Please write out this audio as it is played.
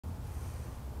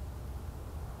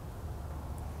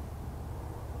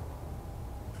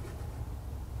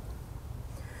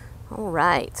All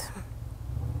right.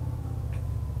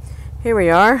 Here we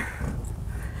are.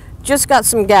 Just got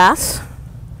some gas.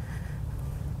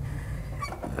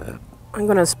 I'm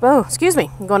gonna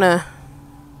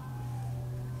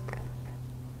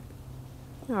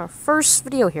our first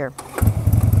video here.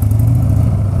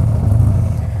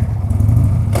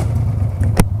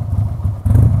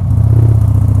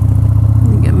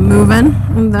 Get moving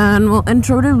and then we'll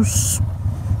introduce.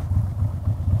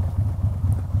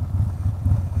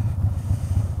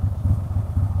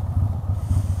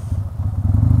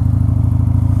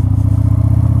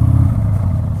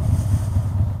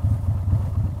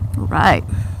 Right.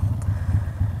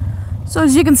 So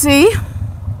as you can see,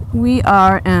 we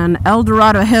are in El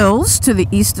Dorado Hills to the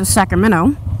east of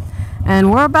Sacramento,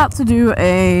 and we're about to do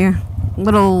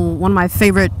one of my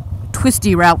favorite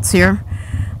twisty routes here.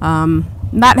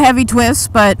 Not heavy twists,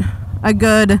 but a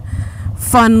good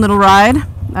fun little ride.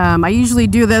 I usually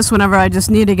do this whenever I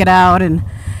just need to get out and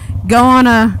go on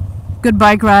a good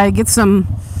bike ride, get some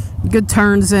good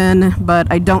turns in,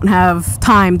 but I don't have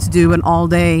time to do an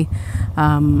all-day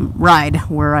ride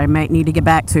where I might need to get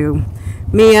back to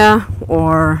Mia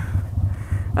or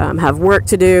have work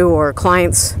to do or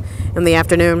clients in the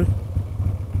afternoon.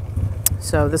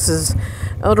 So this is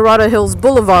El Dorado Hills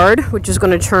Boulevard, which is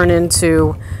going to turn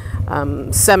into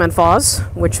Salmon Falls,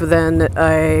 which then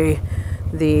the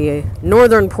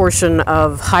northern portion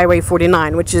of Highway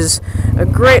 49, which is a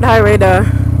great highway to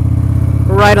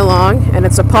ride along, and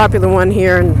it's a popular one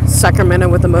here in Sacramento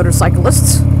with the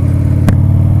motorcyclists.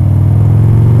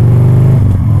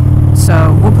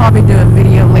 So we'll probably do a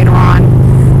video later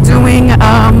on doing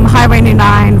Highway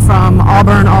 99 from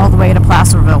Auburn all the way to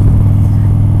Placerville.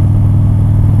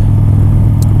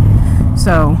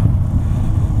 So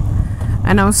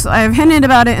I know I've hinted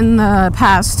about it in the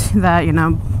past that,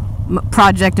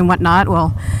 project and whatnot,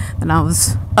 well, that I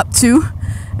was up to,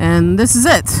 and this is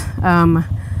it.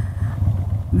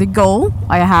 The goal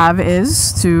I have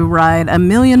is to ride 1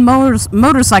 million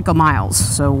motorcycle miles.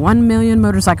 So 1 million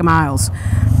motorcycle miles.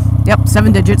 Yep,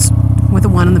 7 digits with a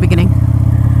 1 in the beginning.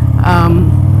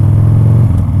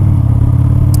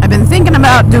 I've been thinking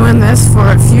about doing this for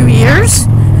a few years.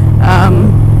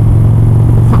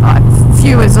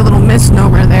 Few is a little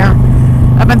misnomer there.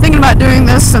 I've been thinking about doing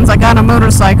this since I got a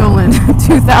motorcycle in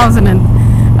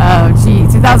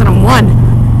 2001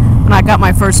 when I got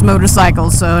my first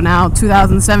motorcycle. So now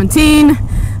 2017.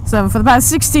 So for the past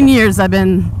 16 years I've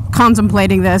been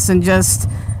contemplating this and just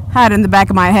had it in the back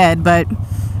of my head, but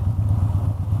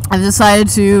I decided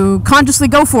to consciously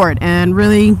go for it and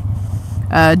really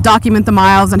document the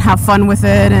miles and have fun with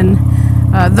it. And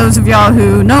those of y'all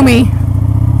who know me,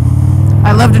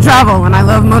 I love to travel and I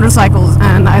love motorcycles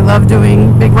and I love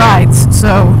doing big rides.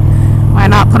 So why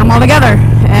not put them all together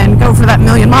and go for that 1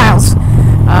 million miles?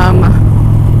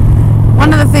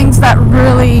 One of the things that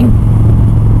really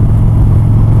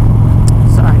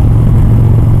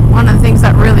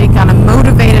kind of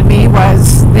motivated me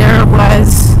was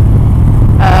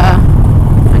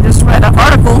I just read an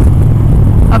article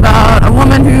about a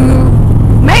woman who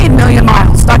made 1 million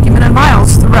miles, documented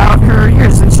miles throughout her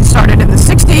years, and she started in the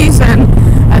 60s, and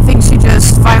I think she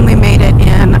just finally made it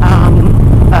in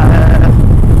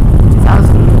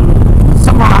 2000,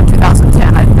 somewhere around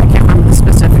 2010. I can't remember the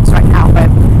specifics right now, but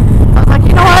I was like,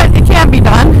 you know what, it can be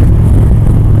done.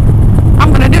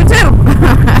 I'm gonna do too.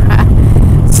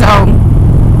 So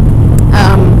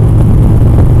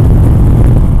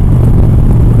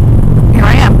here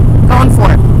I am, going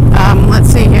for it. Let's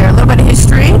see here, a little bit of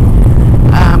history.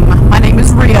 My name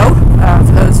is Rio,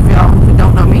 for those of y'all who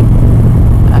don't know me.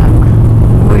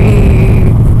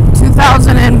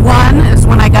 2001 is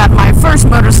when I got my first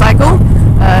motorcycle,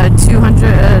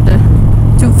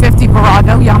 250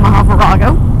 Virago, Yamaha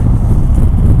Virago,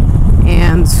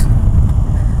 and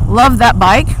loved that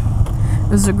bike.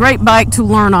 It was a great bike to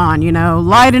learn on,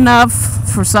 light enough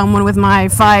for someone with my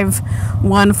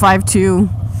 5'1", 5'2"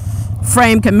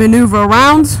 frame can maneuver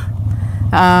around.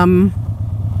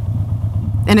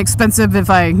 Inexpensive if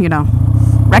I,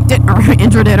 wrecked it or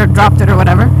injured it or dropped it or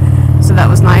whatever. So that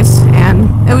was nice. And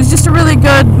it was just a really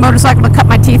good motorcycle to cut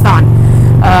my teeth on.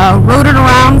 Rode it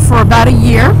around for about a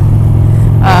year.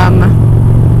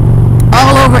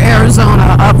 All over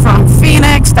Arizona, up from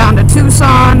Phoenix down to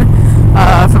Tucson,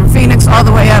 from Phoenix all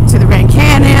the way up to the Grand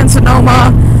Canyon,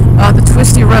 Sonoma, the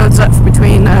twisty roads up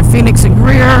between Phoenix and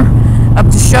Greer, up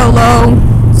to Show Low.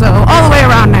 So all the way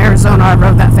around Arizona I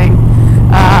rode that thing.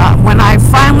 When I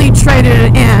finally traded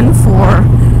it in for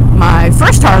my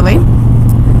first Harley,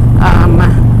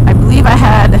 I believe I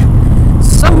had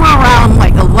somewhere around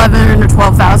like 11 or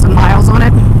 12,000 miles on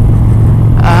it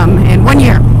in 1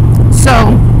 year.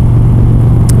 So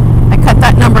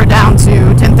number down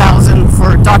to 10,000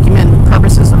 for document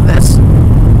purposes of this.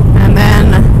 And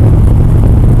then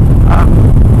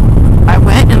I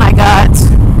went and I got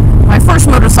my first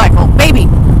motorcycle, Baby.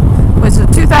 It was a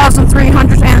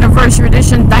 2300th anniversary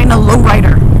edition Dyna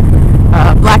Lowrider.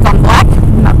 Black on black,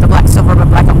 not the black silver, but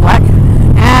black on black.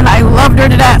 And I loved her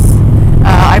to death.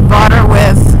 I bought her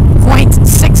with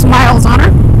 0.6 miles on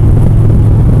her.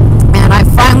 And I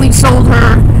finally sold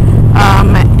her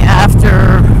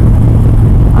after,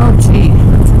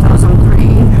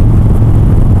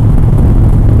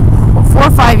 2003, 4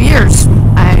 or 5 years.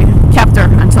 I kept her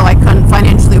until I couldn't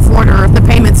financially afford her the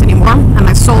payments anymore, and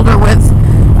I sold her with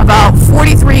about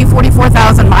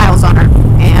 44,000 miles on her.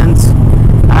 And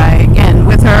I, again,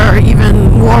 with her,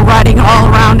 even more riding all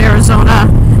around Arizona,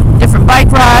 different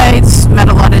bike rides, met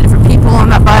a lot of different people on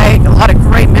that bike, a lot of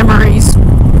great memories,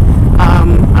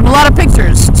 and a lot of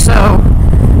pictures. So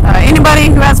anybody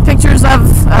who has pictures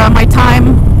of my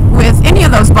time with any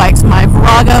of those bikes, my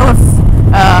Virago,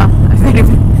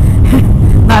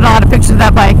 not a lot of pictures of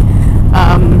that bike,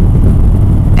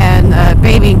 and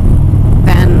Baby,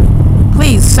 then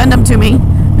please send them to me.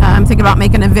 I'm thinking about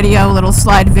making a video, a little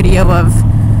slide video of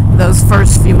those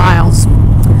first few miles.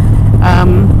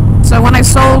 So when I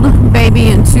sold Baby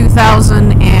in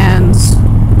 2000 and,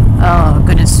 oh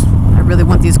goodness, I really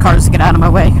want these cars to get out of my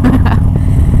way.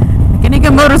 Like any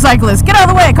good motorcyclist, get out of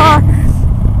the way, car!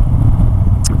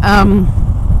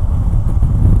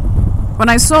 When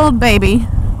I sold Baby,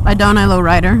 my Dyna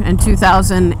Lowrider, in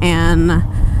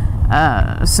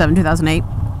 2007, 2008,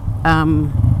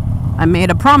 I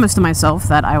made a promise to myself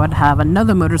that I would have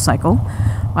another motorcycle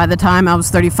by the time I was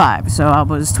 35. So I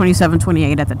was 27,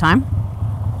 28 at the time.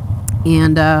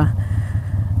 And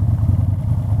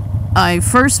I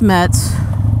first met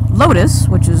Lotus,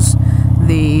 which is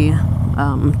the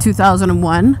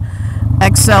 2001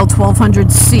 XL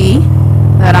 1200C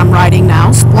that I'm riding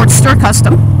now, Sportster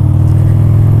Custom.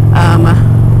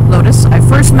 Lotus. I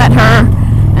first met her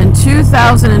in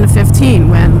 2015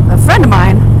 when a friend of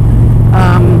mine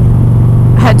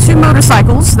had two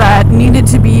motorcycles that needed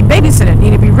to be babysitted,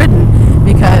 needed to be ridden,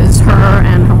 because her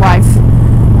and her wife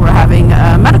were having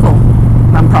medical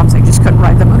problems. They just couldn't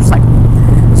ride the motorcycle.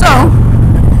 So,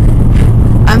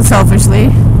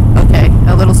 unselfishly,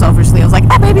 a little selfishly, I was like,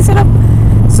 I'll babysit them.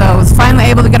 So I was finally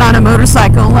able to get on a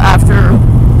motorcycle after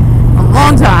a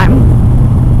long time,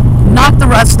 knocked the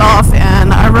rust off,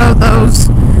 and I rode those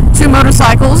two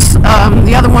motorcycles.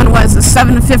 The other one was a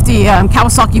 750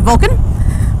 Kawasaki Vulcan.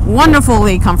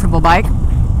 Wonderfully comfortable bike.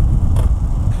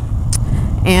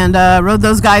 And rode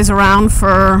those guys around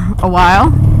for a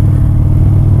while.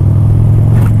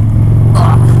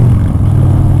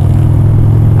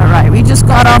 Alright, we just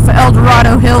got off of El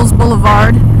Dorado Hills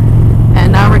Boulevard,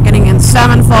 and now we're getting in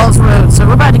Salmon Falls Road. So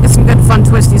we're about to get some good fun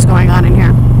twisties going on in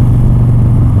here.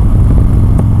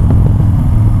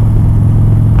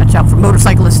 Watch out for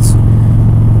motorcyclists.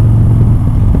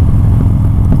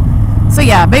 So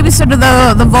yeah, babysitted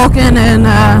the Vulcan and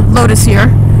Lotus here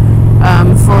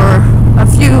for a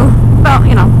few, about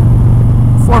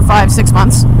 4, 5, 6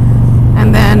 months,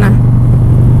 and then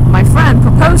my friend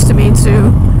proposed to me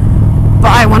to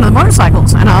buy one of the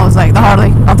motorcycles, and I was like, the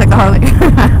Harley, I'll take the Harley.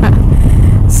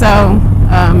 So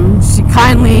she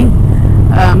kindly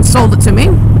sold it to me,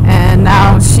 and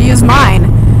now she is mine.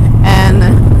 And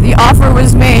the offer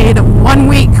was made 1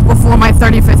 week before my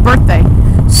 35th birthday.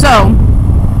 So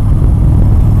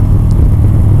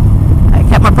I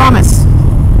kept my promise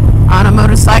on a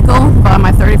motorcycle by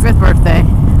my 35th birthday.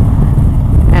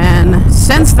 And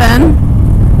since then,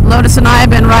 Lotus and I have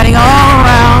been riding all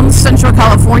around Central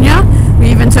California. We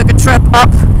even took a trip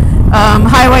up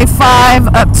Highway 5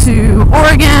 up to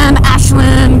Oregon,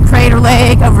 Ashland, Crater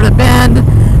Lake, over the Bend,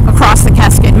 across the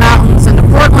Cascade Mountains into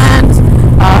Portland,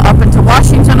 up into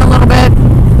Washington a little bit,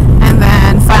 and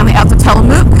then finally out to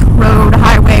Tillamook, rode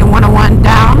Highway 101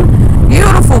 down.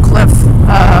 Beautiful cliff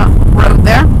road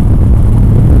there.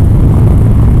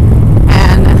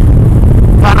 And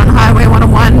got on Highway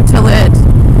 101 till it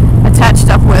attached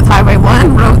up with Highway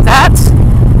 1, rode that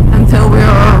until we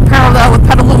were parallel with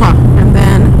Petaluma, and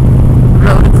then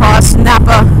rode across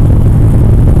Napa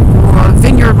or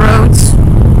Vineyard Roads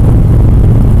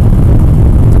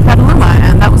to Petaluma,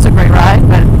 and that was a great ride.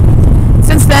 But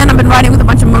since then, I've been riding with a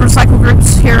bunch of motorcycle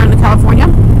groups here in California,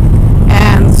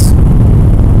 and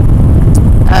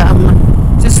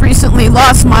just recently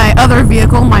lost my other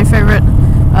vehicle, my favorite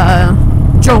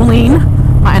Jolene,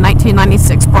 my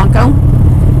 1996 Bronco,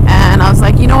 and I was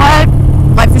like, you know what,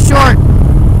 life is short,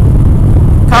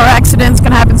 car accidents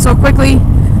can happen so quickly,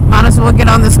 might as well get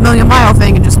on this million-mile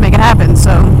thing and just make it happen.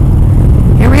 So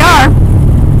here we are.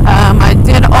 I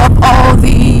did up all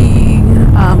the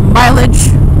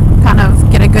mileage, kind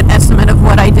of get a good estimate of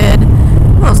what I did.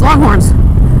 Those longhorns.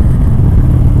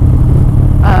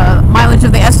 Mileage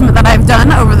of the estimate that I've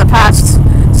done over the past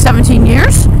 17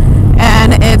 years,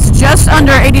 and it's just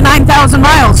under 89,000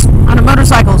 miles on a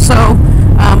motorcycle. So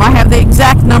I have the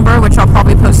exact number, which I'll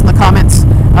probably post in the comments,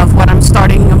 of what I'm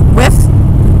starting with,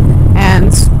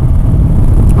 and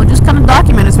we'll just kind of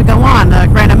document as we go on.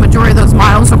 Granted, majority of those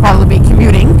miles will probably be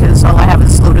commuting, because all I have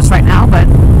is Lotus right now, but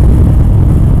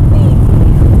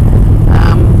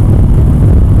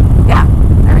yeah,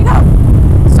 there we go.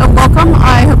 So welcome.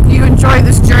 I hope you enjoy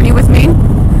this journey with me.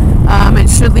 It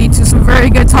should lead to some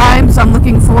very good times. I'm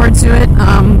looking forward to it,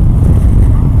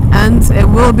 and it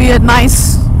will be a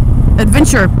nice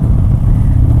adventure,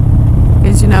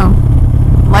 because, you know,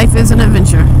 life is an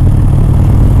adventure.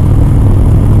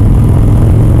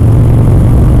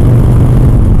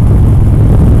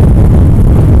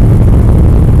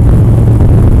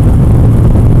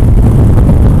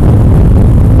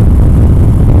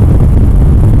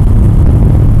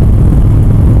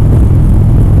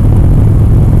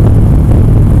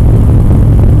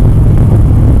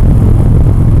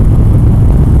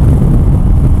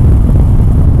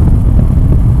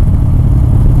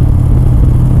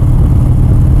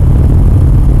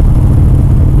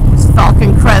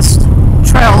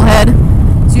 Trailhead.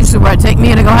 It's usually where I take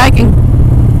me to go hiking,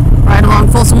 right along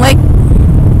Folsom Lake.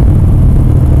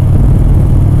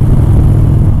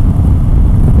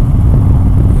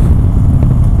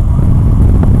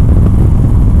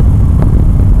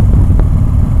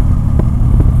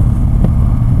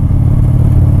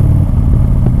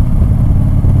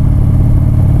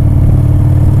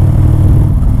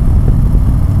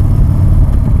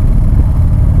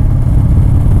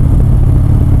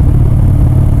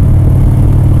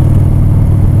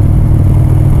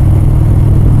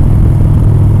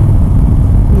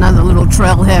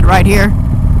 Trailhead right here.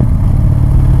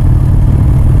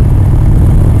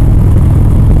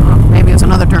 Oh, maybe it's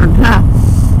another turn. Huh.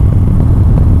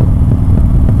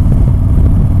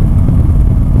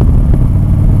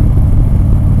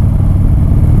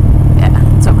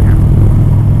 Yeah, it's over here.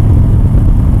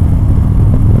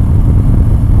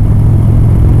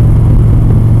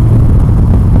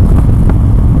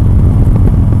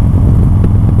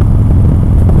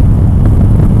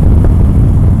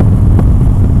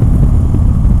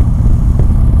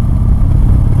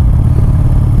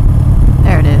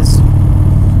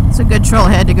 Good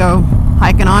trailhead to go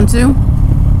hiking onto.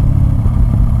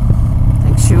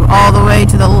 Takes you all the way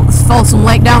to the Folsom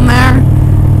Lake down there,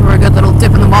 for a good little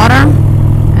dip in the water,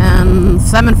 and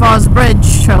Salmon Falls Bridge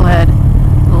trailhead.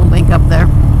 Little link up there.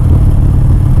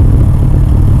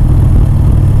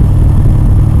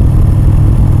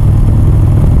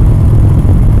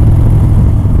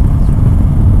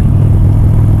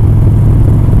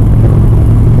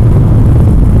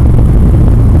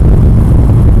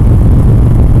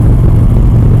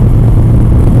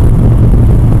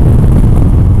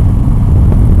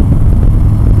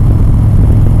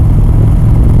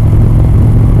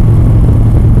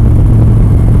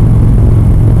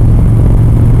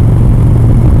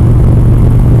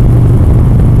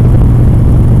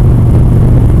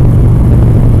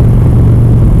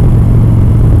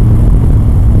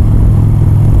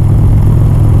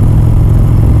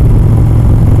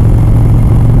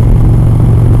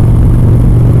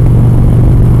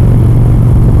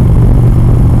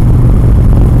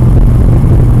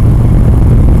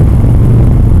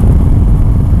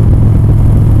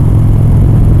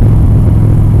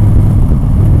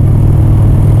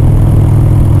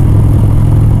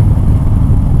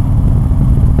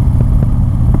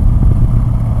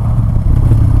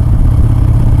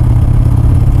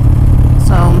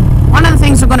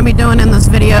 Going to be doing in this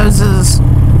videos is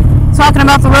talking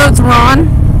about the roads we're on,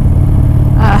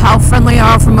 how friendly they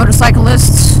are for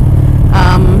motorcyclists,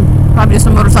 probably do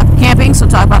some motorcycle camping, so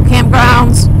talk about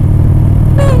campgrounds.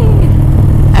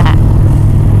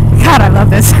 God, I love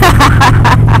this.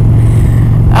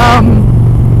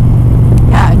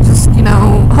 Yeah, just, you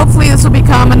know, hopefully this will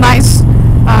become a nice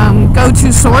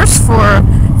go-to source for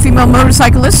female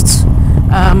motorcyclists.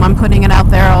 I'm putting it out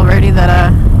there already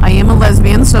that I am a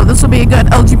lesbian, so this will be a good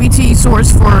LGBT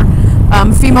source for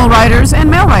female riders and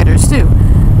male riders too.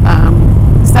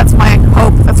 So that's my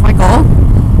hope, that's my goal.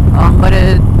 But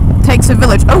it takes a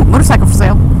village. Oh, motorcycle for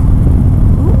sale.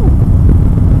 Ooh,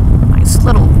 nice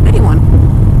little bitty one.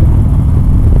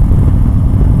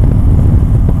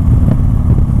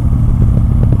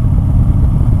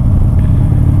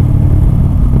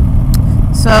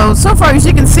 So far as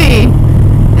you can see,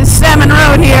 this Salmon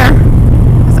Road here,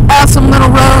 this awesome little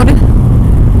road.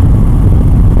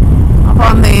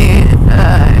 on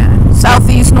the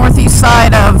southeast, northeast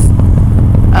side of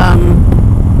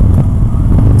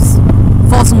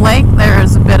Folsom Lake.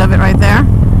 There's a bit of it right there.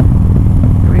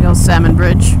 Here we go, Salmon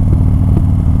Bridge.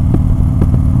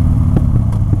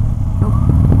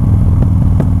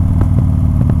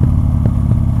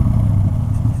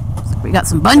 We got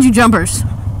some bungee jumpers.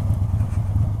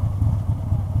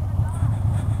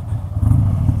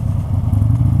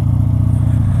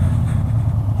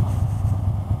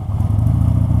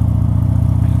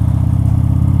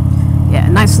 Yeah,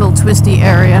 nice little twisty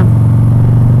area.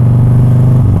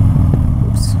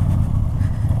 Oops.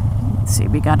 Let's see,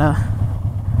 we got a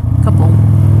couple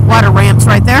water ramps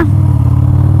right there.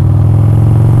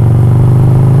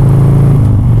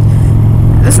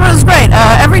 This one is great.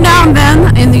 Every now and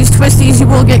then in these twisties you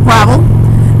will get gravel,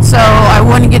 so I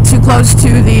wouldn't get too close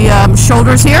to the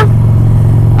shoulders here,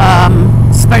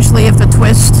 especially if the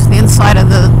twist, the inside of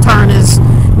the turn is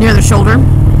near the shoulder.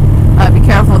 Be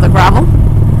careful of the gravel.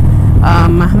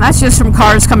 And that's just from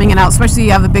cars coming in and out, especially if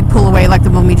you have a big pull away like the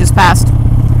one we just passed.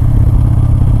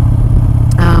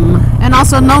 And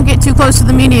also don't get too close to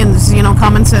the medians, you know,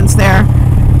 common sense there.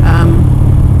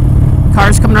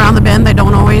 Cars coming around the bend, they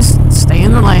don't always stay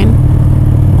in the lane.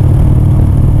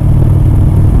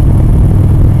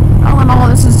 All in all,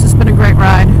 this has just been a great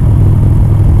ride.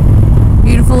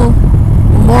 Beautiful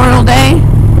Memorial Day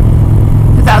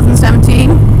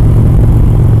 2017.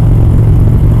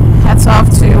 Hats off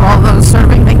to all those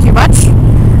serving, thank you much,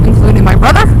 including my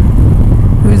brother,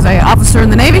 who's an officer in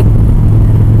the Navy,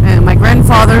 and my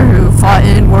grandfather, who fought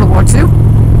in World War II.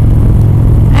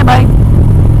 Hey, buddy.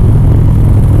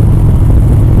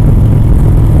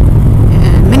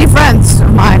 Many friends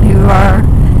of mine who are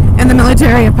in the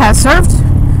military have past served,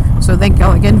 so thank you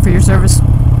all again for your service,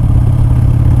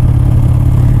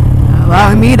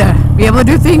 allowing me to be able to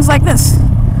do things like this.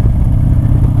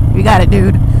 You got it,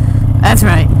 dude. That's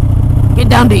right. Get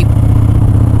down deep.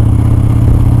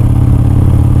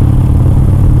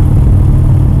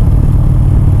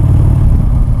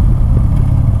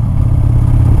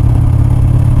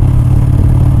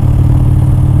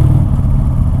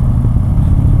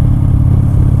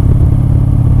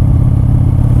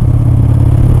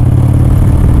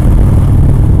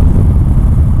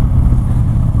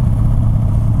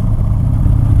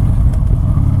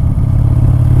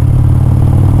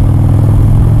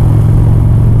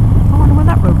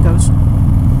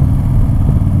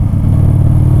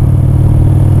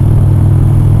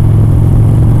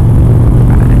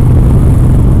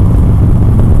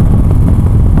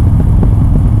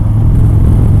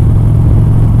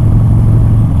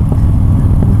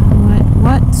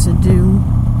 To do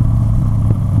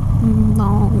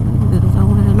long is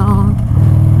going on.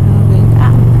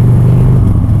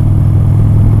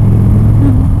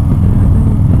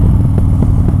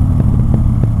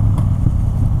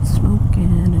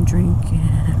 Smoking and drinking.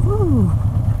 Woo.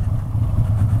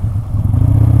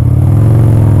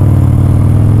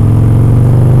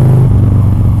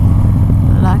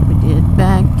 Like we did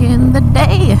back in the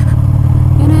day.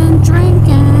 And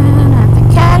drinking at the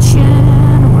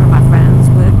cash-in where my friends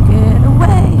would get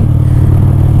away,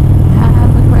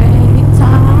 have a great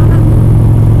time.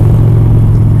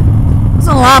 There's a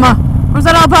llama. Where's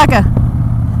that alpaca?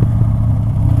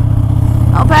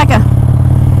 Alpaca.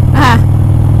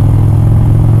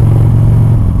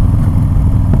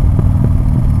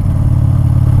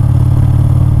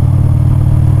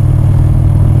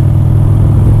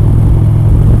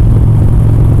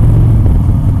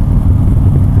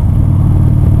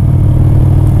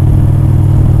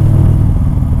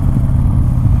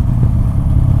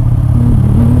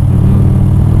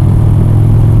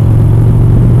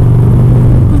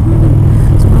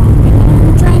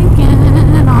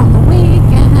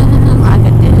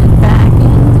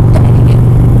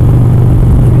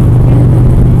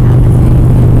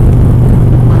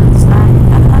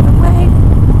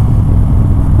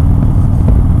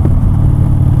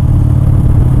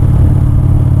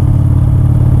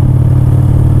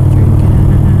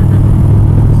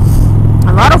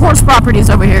 Properties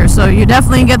over here, so you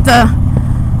definitely get the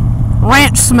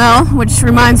ranch smell, which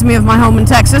reminds me of my home in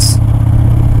Texas,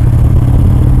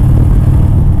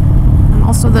 and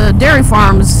also the dairy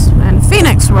farms in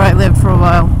Phoenix where I lived for a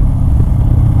while.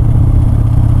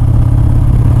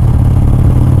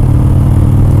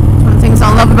 One of the things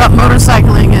I love about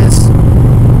motorcycling is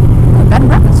bed and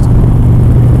breakfast.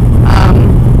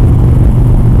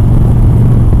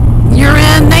 You're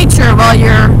in nature while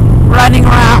you're riding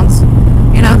around.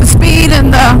 You know, the speed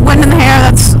and the wind in the hair,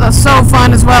 that's so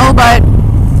fun as well, but,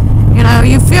 you know,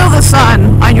 you feel the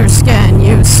sun on your skin.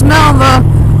 You smell the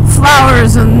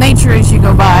flowers and nature as you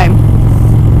go by.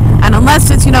 And And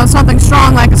unless it's, something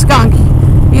strong like a skunk,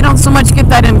 you don't so much get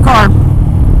that in a car.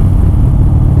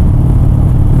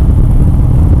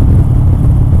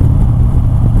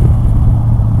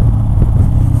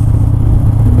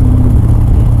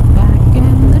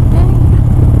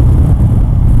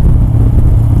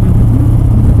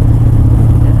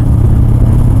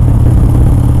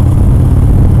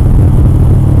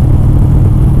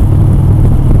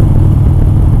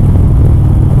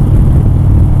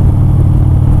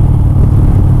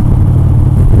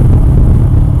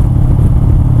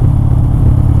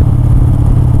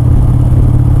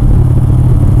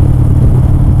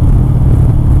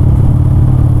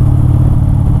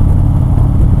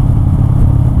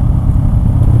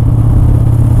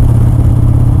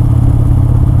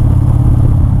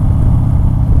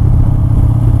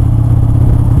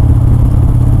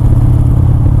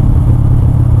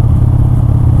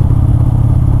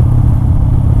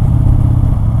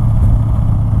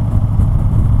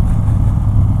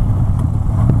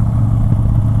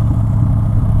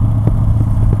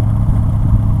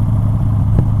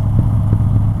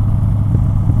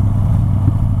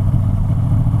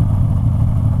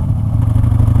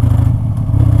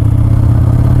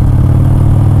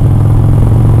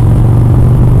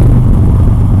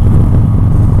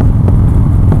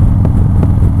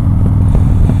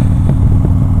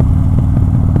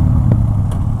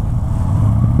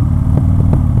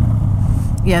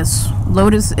 Yes,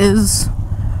 Lotus is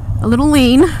a little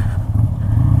lean.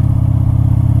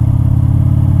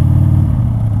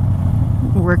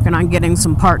 Working on getting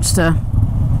some parts to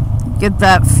get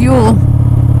that fuel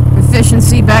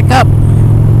efficiency back up.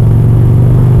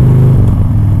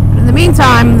 But in the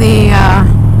meantime, the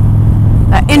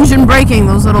engine braking,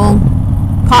 those little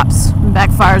pops and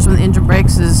backfires when the engine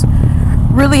brakes, is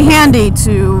really handy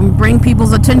to bring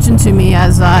people's attention to me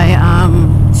as I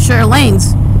share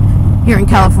lanes here in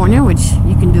California, which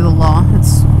you can do the law.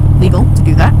 It's legal to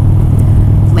do that.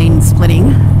 Lane splitting,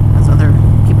 as other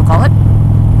people call it.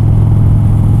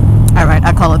 Alright,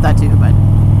 I call it that too, but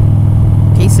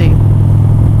PC.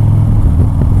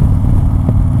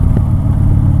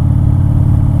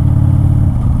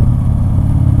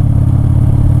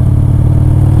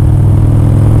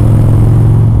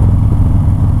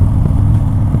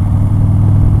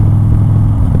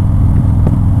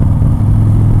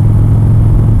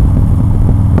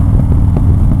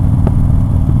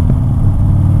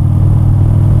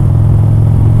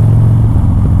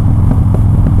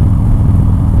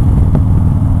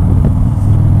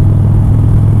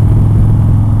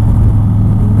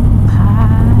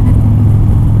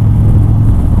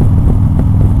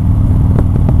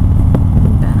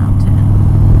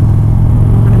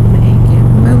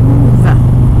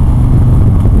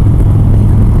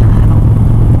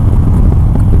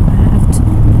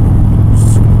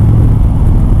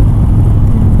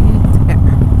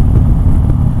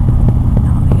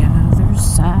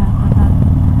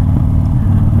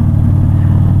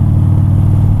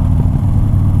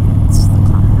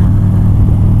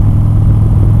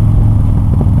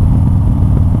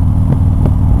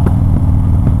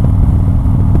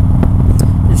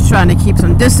 Trying to keep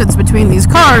some distance between these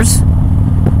cars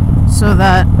so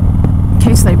that in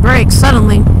case they brake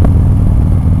suddenly,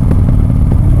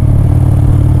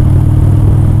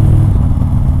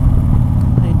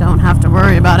 they don't have to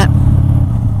worry about it.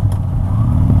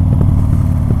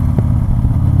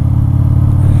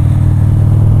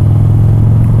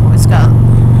 Oh, it's got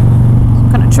some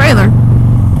kind of trailer.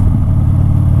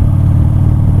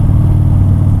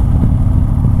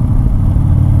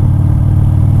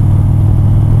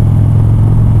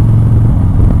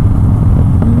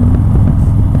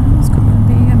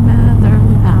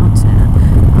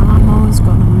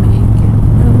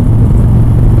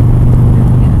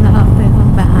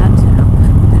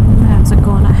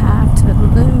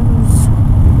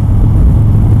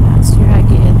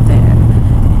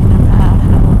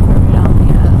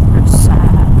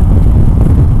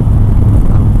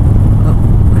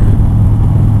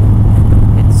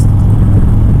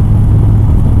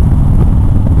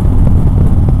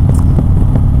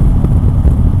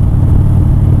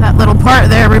 Part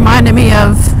there reminded me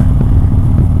of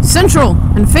Central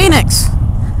and Phoenix.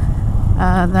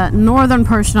 That northern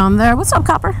portion on there. What's up,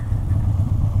 Copper?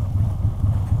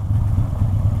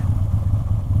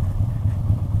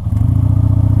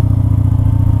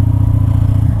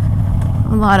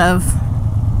 A lot of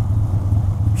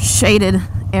shaded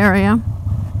area.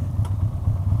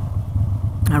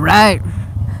 All right,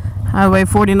 Highway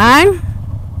 49.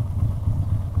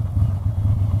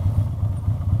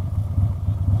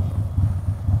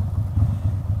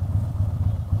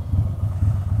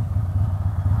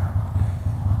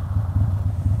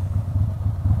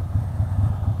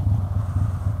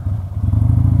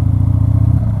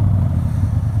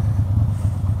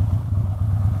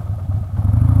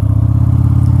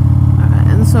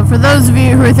 For those of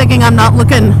you who are thinking I'm not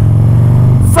looking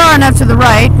far enough to the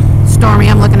right, Stormy,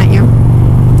 I'm looking at you.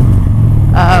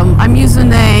 I'm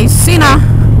using a Cena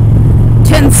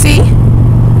 10C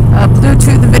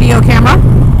Bluetooth video camera,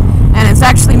 and it's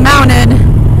actually mounted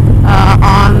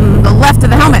on the left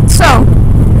of the helmet. So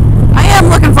I am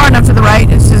looking far enough to the right.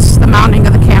 It's just the mounting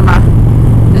of the camera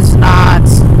does not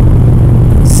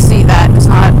see that, does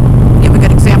not give a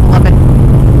good example of it.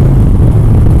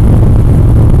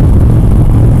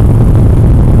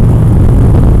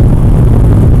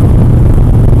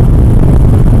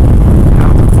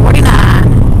 49.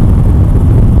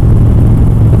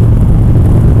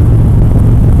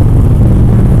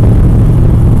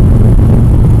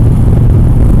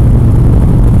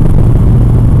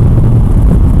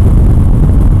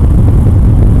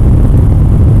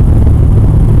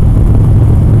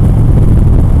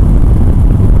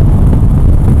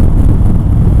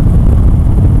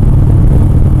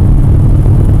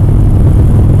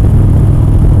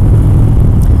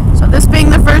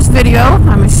 Video,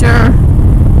 I'm sure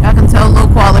I can tell low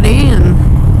quality and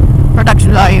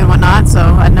production value and whatnot, so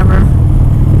I'd never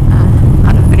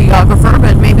not a videographer,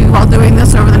 but maybe while doing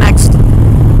this over the next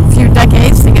few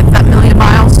decades to get that million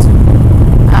miles,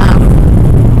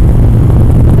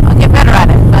 I'll get better at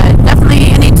it. But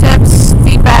definitely any tips,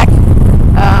 feedback,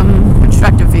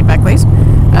 constructive feedback please,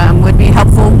 would be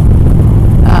helpful.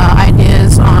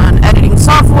 Ideas on editing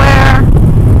software,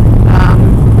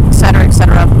 etc.,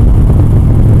 etc.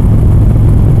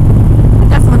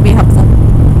 Be helpful.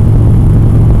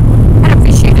 I'd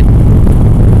appreciate it.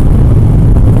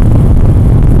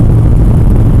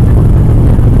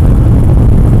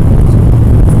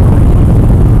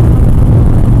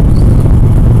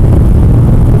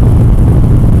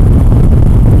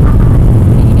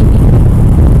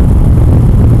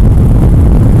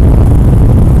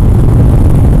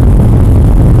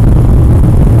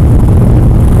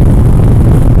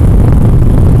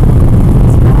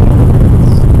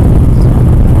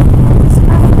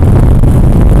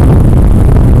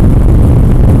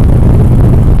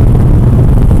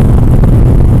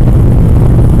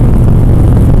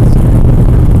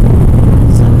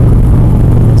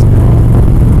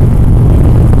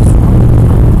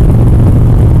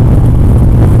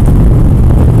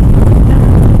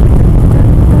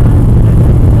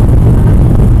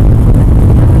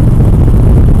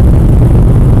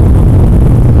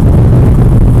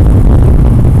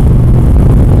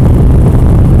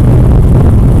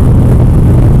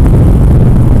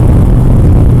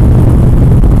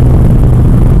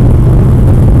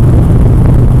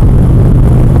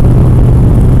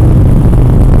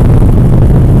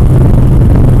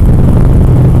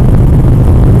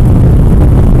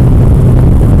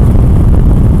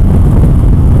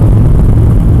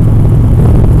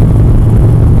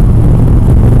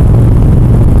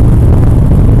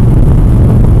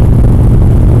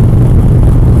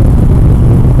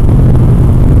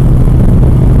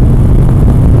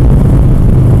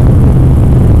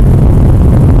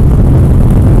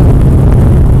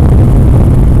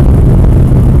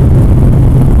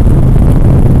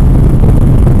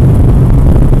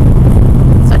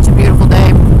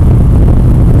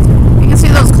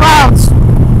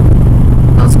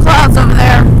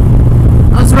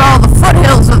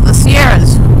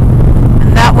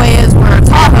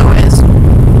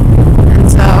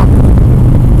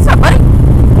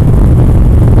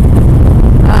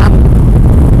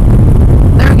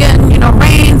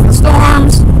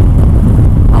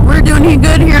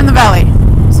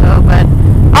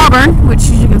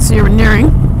 See we're nearing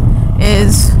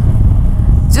is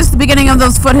just the beginning of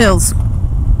those foothills,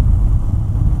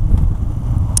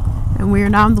 and we are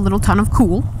now in the little town of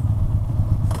Cool.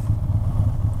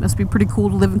 Must be pretty cool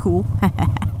to live in Cool.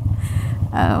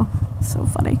 Oh, so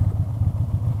funny.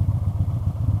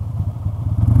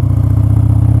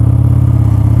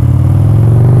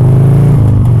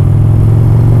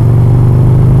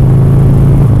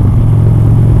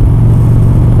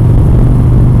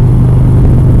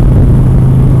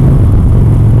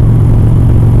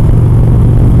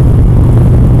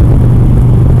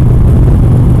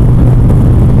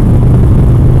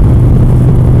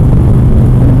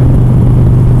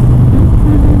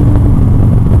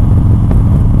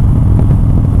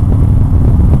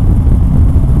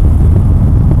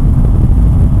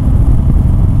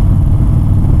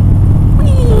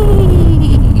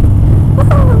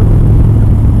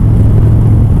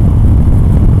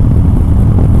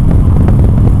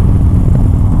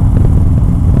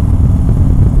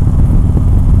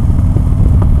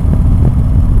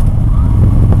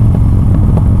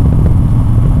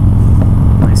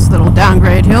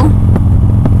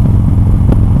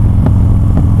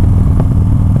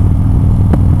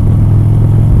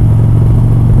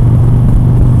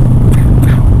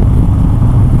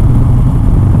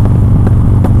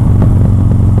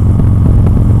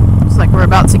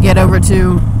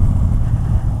 to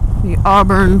the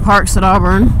Auburn Parks at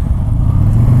Auburn.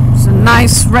 It's a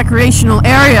nice recreational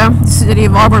area the city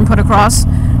of Auburn put across.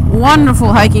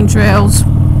 Wonderful hiking trails.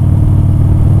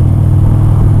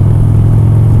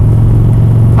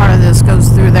 Part of this goes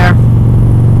through there.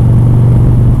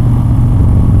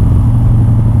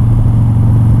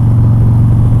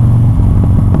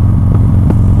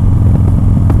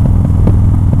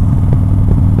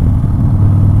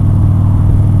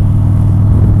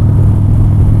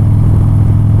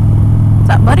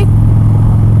 Buddy,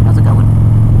 how's it going?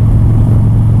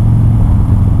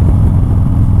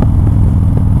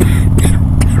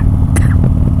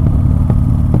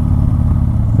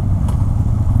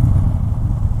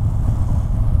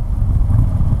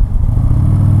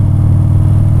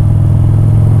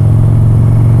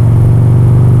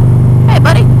 Hey,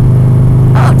 buddy.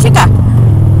 Oh, chica.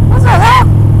 What's up, huh?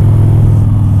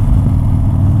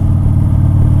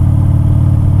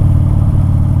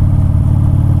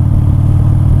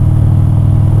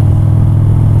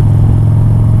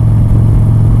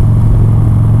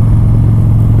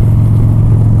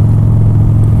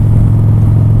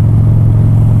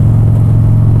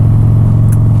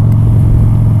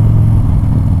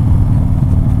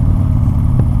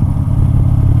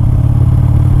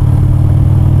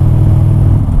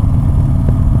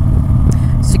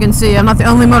 You can see I'm not the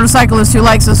only motorcyclist who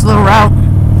likes this little route.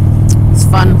 It's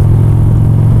fun.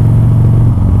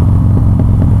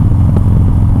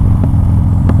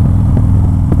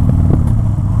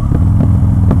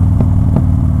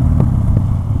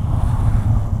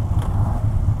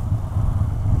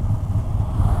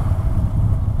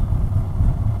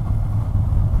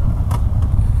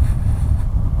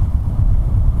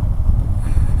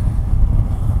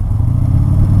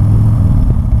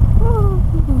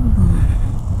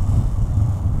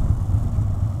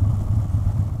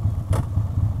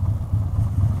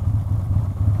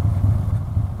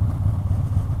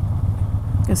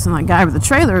 Guessing that guy with the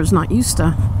trailer is not used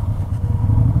to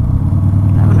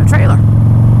having a trailer.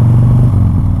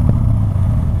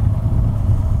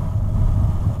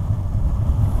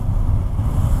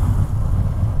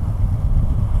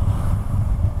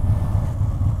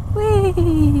 Whee!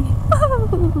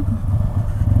 Woo!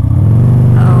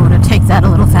 Oh, to take that a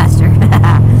little faster.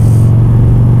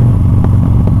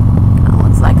 Oh,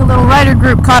 looks like a little rider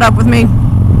group caught up with me.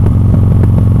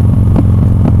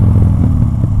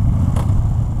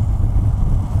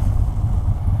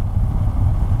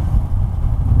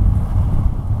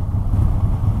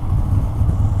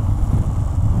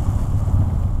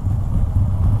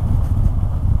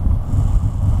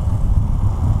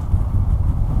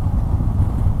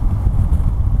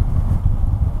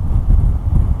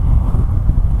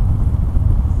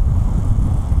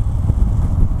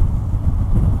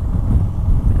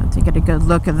 Get a good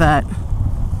look at that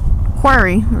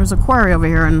quarry. There's a quarry over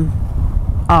here in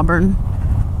Auburn,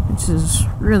 which is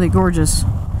really gorgeous,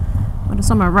 but it's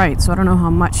on my right, so I don't know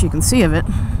how much you can see of it.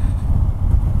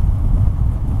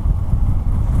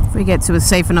 If we get to a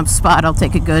safe enough spot, I'll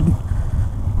take a good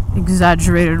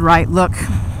exaggerated right look.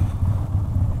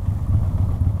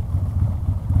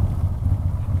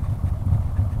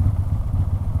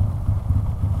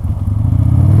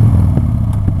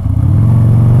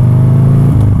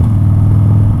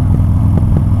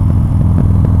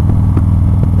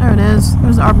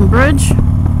 There's the Auburn Bridge.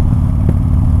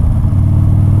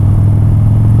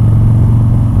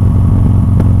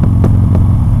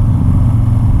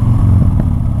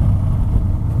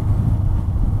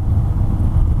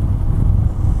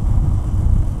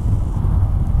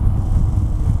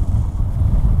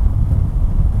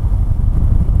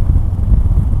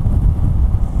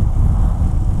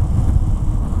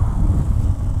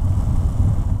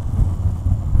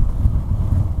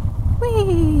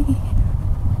 Whee!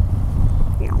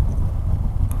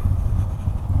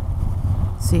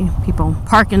 See people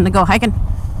parking to go hiking.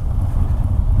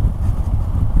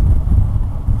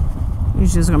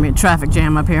 Usually there's going to be a traffic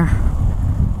jam up here.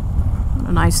 On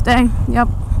a nice day. Yep.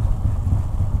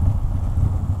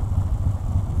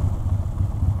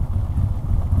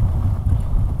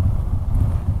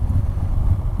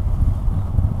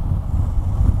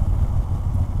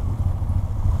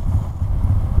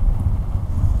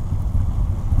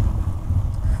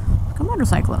 Like a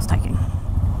motorcyclist hiking.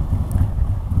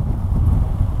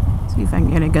 See if I can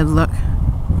get a good look.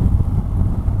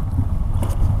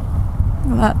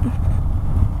 Look at that.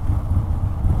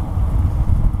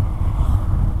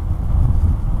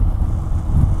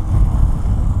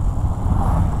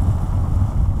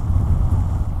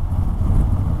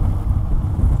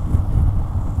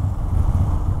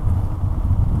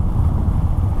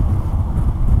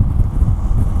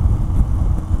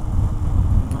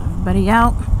 Everybody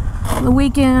out on the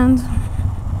weekend.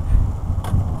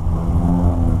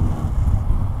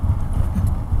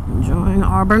 Enjoying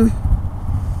Auburn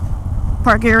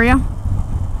Park area.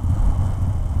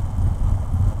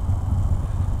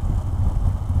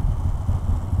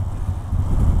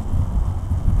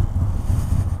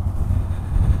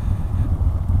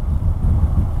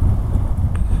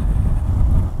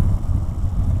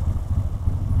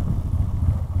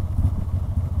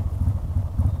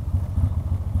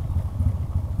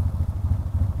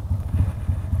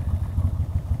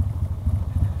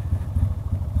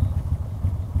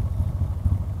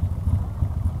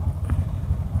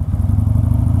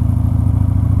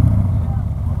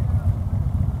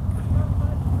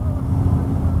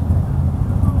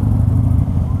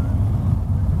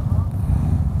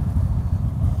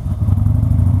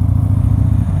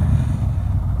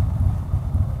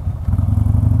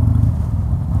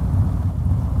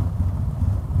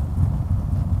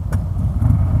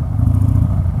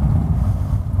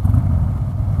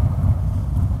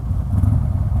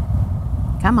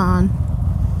 Come on.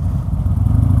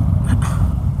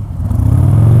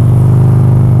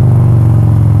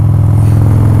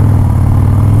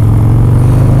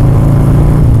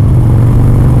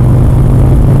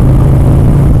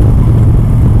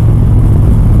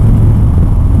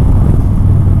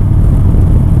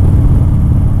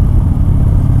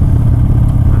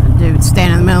 Dude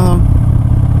standing in the middle of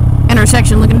the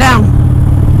intersection looking down.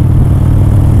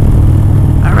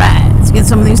 Alright, let's get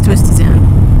some of these twisties in.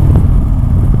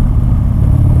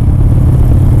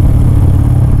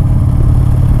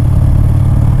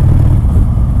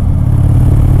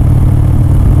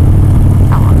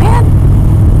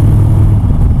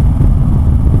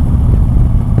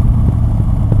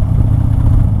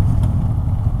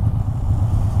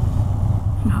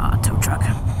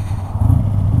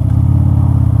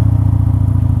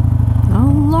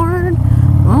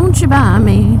 You buy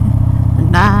me a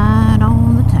night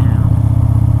on the town.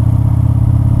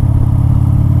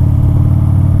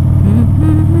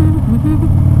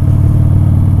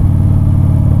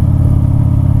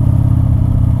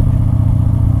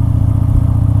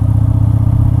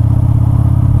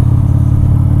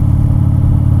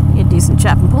 Be a decent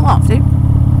chap and pull off, dude.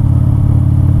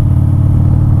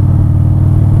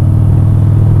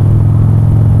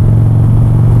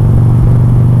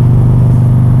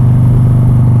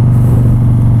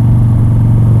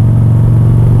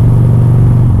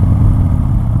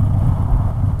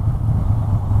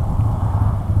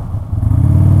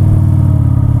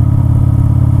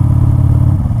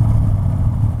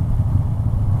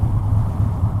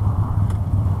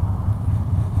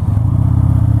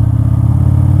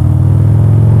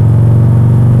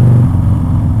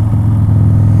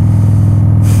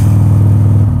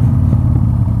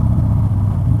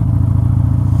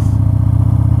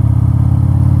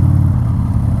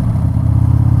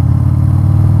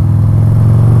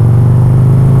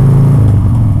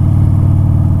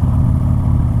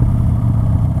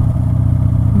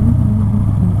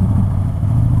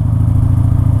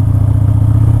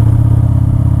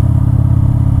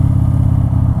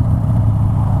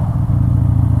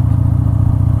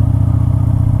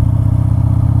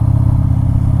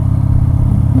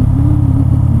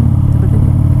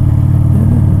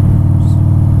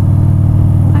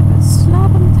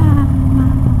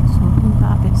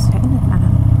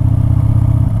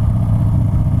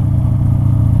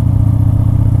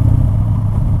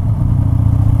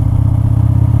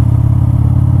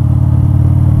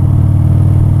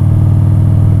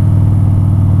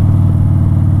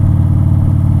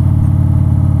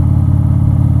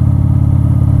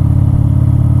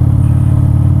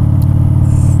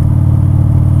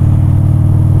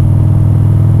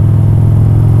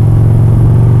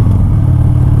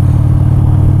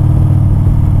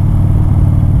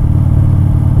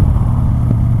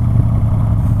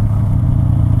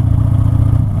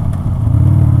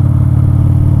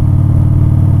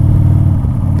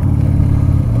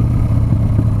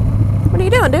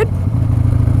 Dude.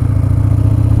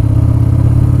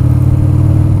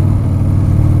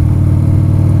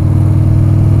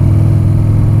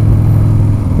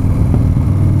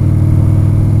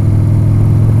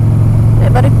 Hey,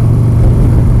 buddy.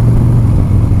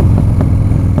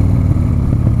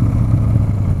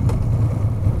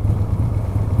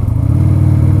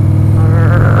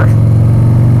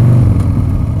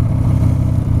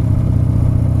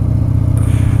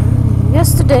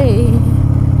 Yesterday,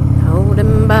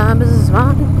 holding Bob's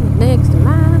one next to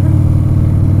mine.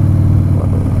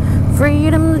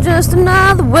 Freedom's just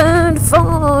another word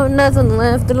for nothing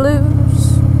left to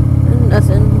lose, and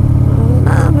nothing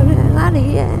out of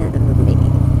me.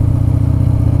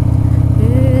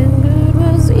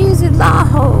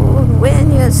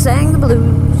 sang the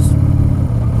blues.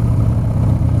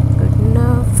 Good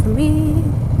enough for me.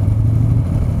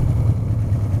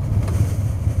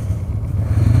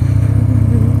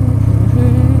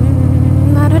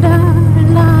 La da da,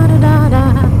 la da da da,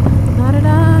 la da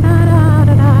da da da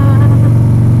da da,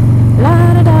 la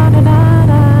da da da da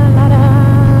da, la da da da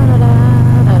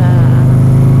da da,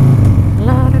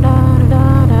 la da da da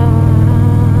da,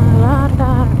 la da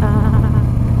da da,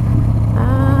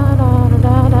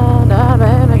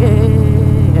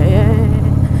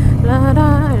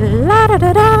 la da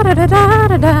da da da da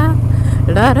da da,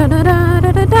 la da da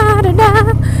da da da da da.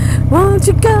 Won't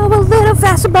you go a little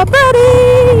faster, my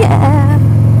buddy? Yeah.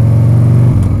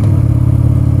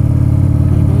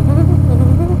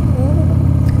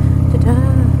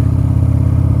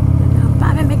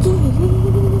 Bobby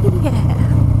McGee. Yeah.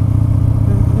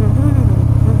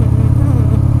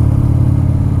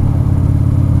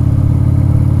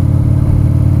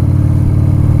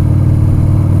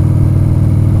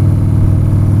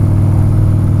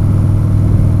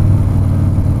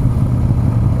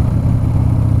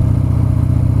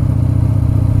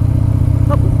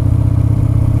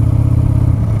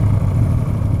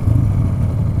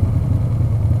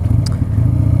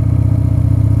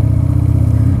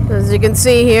 As you can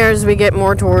see here, as we get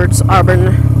more towards Auburn,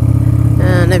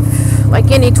 and if, like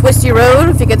any twisty road,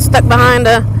 if you get stuck behind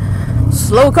a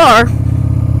slow car,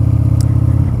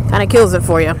 kind of kills it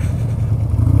for you.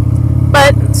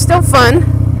 But still fun.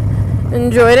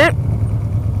 Enjoyed it.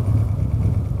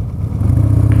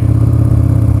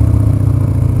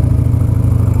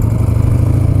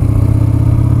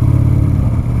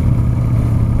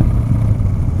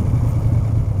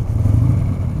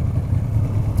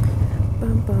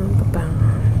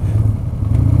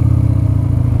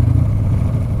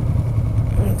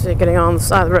 Is he getting on the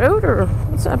side of the road, or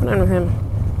what's happening with him?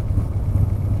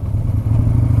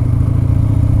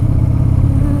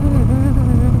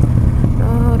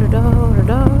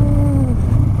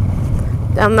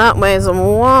 Down that way is a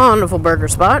wonderful burger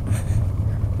spot,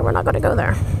 but we're not going to go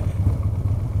there.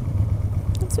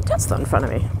 It's a Tesla in front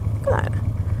of me. Look at that.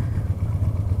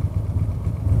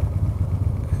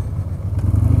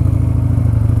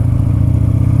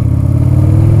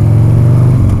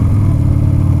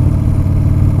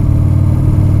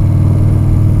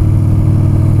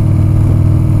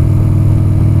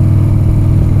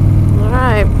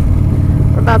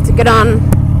 About to get on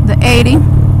the 80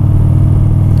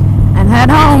 and head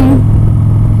home.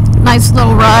 Nice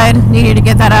little ride. Needed to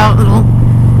get that out, a little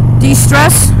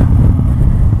de-stress.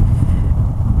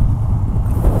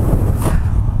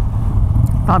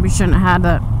 Probably shouldn't have had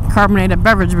that carbonated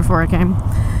beverage before I came.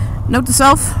 Note to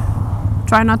self,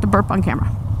 try not to burp on camera.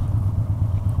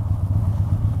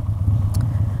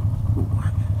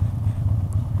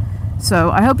 So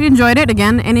I hope you enjoyed it.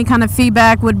 Again, any kind of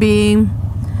feedback would be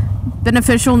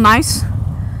beneficial, nice.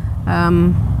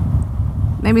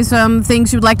 Maybe some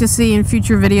things you'd like to see in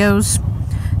future videos,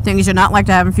 things you'd not like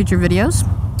to have in future videos.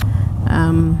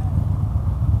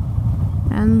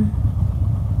 And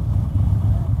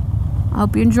I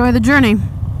hope you enjoy the journey.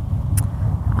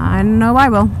 I know I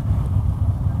will.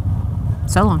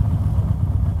 So long.